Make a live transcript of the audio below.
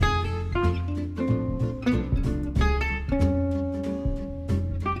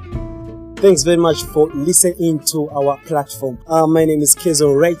Thanks very much for listening to our platform. My name is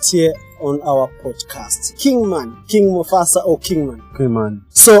Kezo, right here on our podcast. Kingman, King Mufasa or Kingman? Kingman.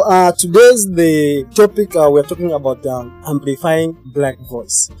 So today's the topic we're talking about amplifying black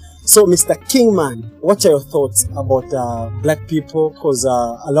voice. So Mr. Kingman, what are your thoughts about black people? Because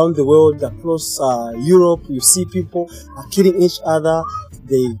around the world, across Europe, you see people are killing each other.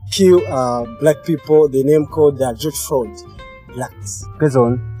 They kill black people. The name called George Floyd. Blacks.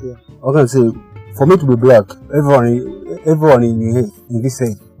 Kezo, Yeah. I can say, for me to be black, everyone in this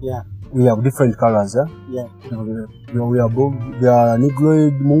side, Yeah. we have different colors. Yeah. We are both, they are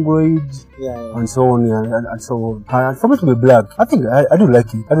Negroid, Mongoloid, Yeah. and so on, and so on. And for me to be black, I think I do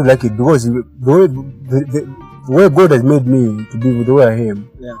like it. I do like it because the way God has made me to be the way I am,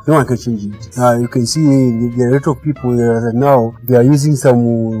 Yeah. no one can change it. You can see there are a lot of people that now they are using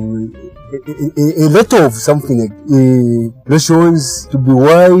some a lot of something like lotions to be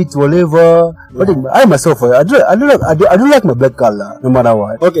white, whatever. But I myself, I don't like my black color, no matter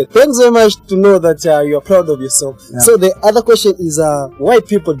what. Okay, thanks very much to know that you are proud of yourself. Yeah. So the other question is why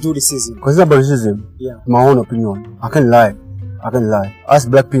people do racism? Because it's about racism. Yeah. My own opinion. I can't lie. Us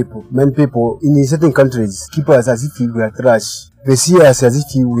black people, many people in certain countries keep us as if we are trash. They see us as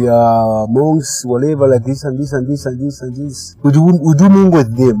if we are monks, whatever, like this and this and this and this and this. We do mingle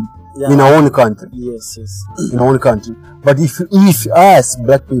with them. Yeah. In our own country. Yes. In our own country. But if us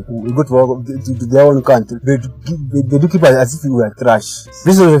black people, we go to their own country, they do keep us as if we are trash.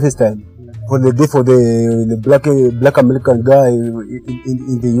 This is the first time. For the black American guy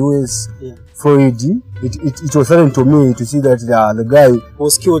in the US, Yeah. Floyd, it was sudden to me to see that the guy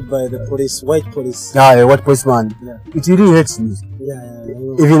Was killed by the police, white police. a white policeman. Yeah. It really hurts me. Yeah.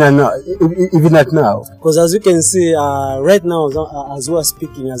 Even at now. Because as you can see, right now, as we are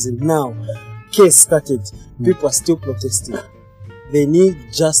speaking, as in now, case started, people are still protesting. They need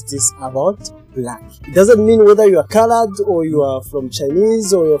justice about black. It doesn't mean whether you are colored or you are from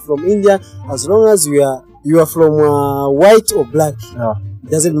Chinese or you are from India. As long as you are from white or black, Yeah. it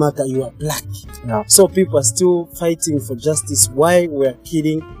doesn't matter. You are black. Yeah. So people are still fighting for justice. Why we are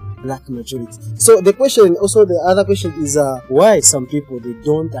killing black majority? So the other question is why some people they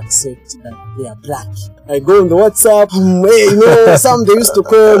don't accept that they are black. I go on the WhatsApp, hey, some they used to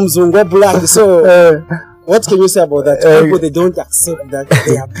call Mzungu black. So what can you say about that? People they don't accept that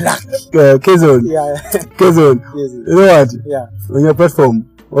they are black. Kezo, Yeah. Kezo, Yes. you know what? Yeah. On your platform,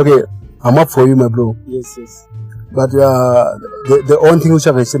 okay, I'm up for you, my bro. Yes. But the only thing which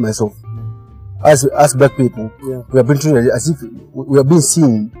I can say myself, as black people, Yeah. we have been treated as if we have been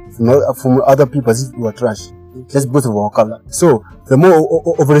seen from other people as if we are trash, just because of our color. So the more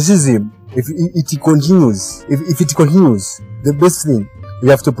of racism, if it continues, the best thing we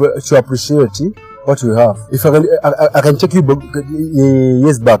have to appreciate what we have. If I can take you back,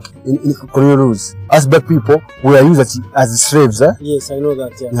 years back in colonial rules, as black people we are used as slaves. Yes, I know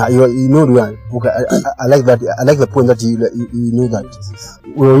that. Yeah. Yeah, you know the one. Okay, I like that. I like the point that you know that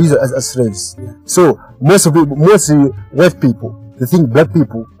we were used as slaves. Yeah. So most white people, they think black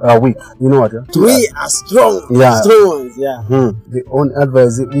people are weak. You know what? We are strong. Yeah. Strong ones. Yeah. The only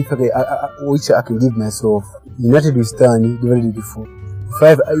advice which I can give myself: united we stand, divided we fall.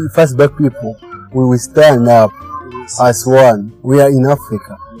 If us black people, we will stand up as one. We are in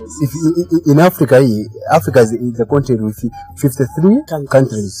Africa. If in Africa is a country with 53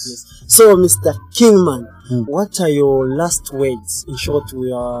 countries. Yes. So, Mr. Kingman, what are your last words? In short,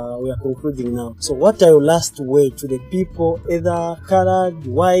 we are concluding now. So, what are your last words to the people, either colored,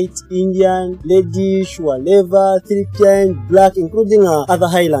 white, Indian, Reddish, whatever, Ethiopian, black, including other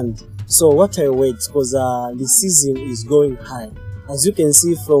highland? So, what are your words? Because racism is going high. As you can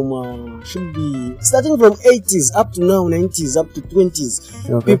see from, should be starting from 80s up to now 90s up to 20s,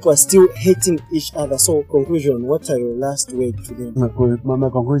 Okay. people are still hating each other. So conclusion, what are your last words to them? My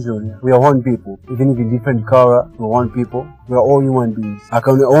conclusion: we are one people, even if in different color. We are one people. We are all human beings. I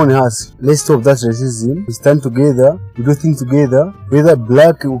can only ask: let's stop that racism. We stand together. We do things together. Whether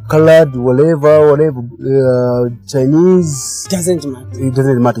black, colored, whatever, Chinese. Doesn't matter. It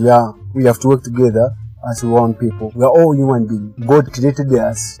doesn't matter. Yeah, we have to work together. As one people, we are all human beings. God created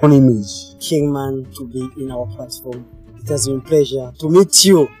us on image. Kingman, to be in our platform. It has been a pleasure to meet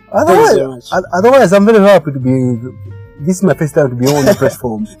you. Thanks very much. Otherwise, I'm very happy to be. This is my first time to be on the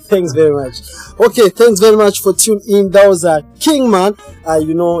platform. Thanks very much. Okay, thanks very much for tuning in. That was Kingman.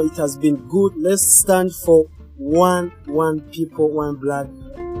 It has been good. Let's stand for one people, one black,